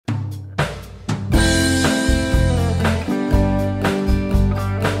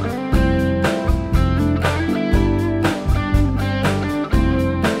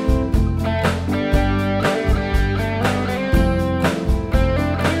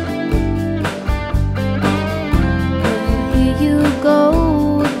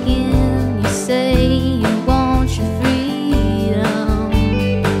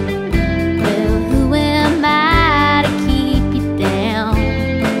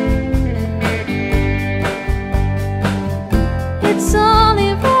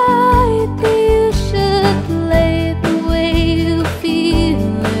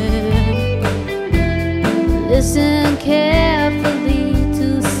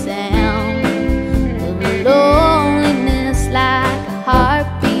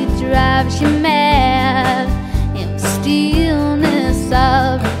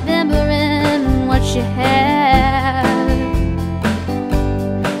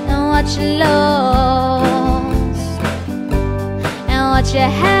what you lost, and what you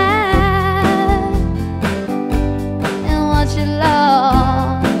had, and what you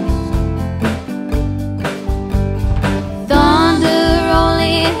lost. Thunder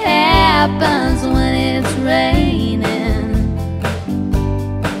only happens when it's raining.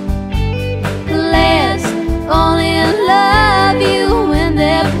 Players only love you when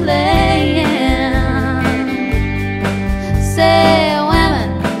they're playing. Say women,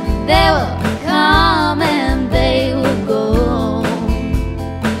 they will come and they will go.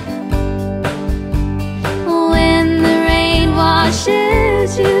 When the rain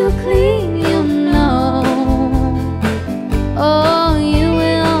washes you clean, you know. Oh, you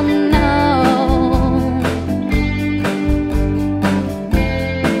will know.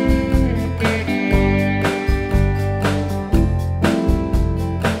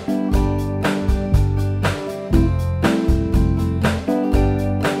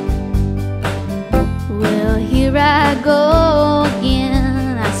 Well, here I go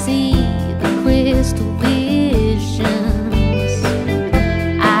again. I see the crystal visions.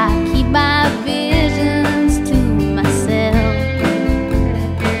 I keep my visions to myself.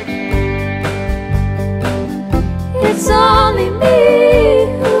 It's only me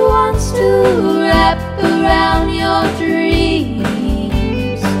who wants to wrap around your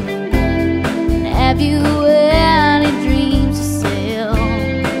dreams. Have you any dreams to sell?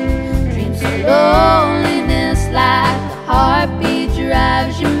 Dreams of loneliness, like a heartbeat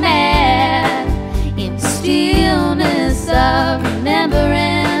drives you mad. In the stillness of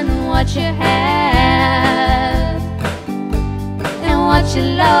remembering what you had and what you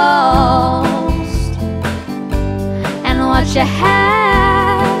lost, and what you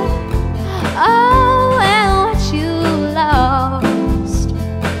had, oh, and what you lost.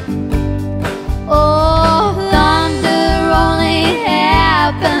 Oh, thunder only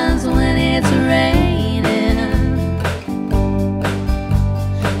happens when it's raining.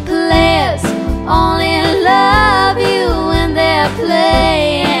 Players only love you when they're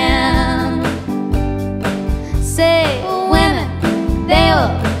playing. Say women, they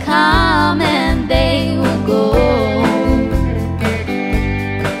will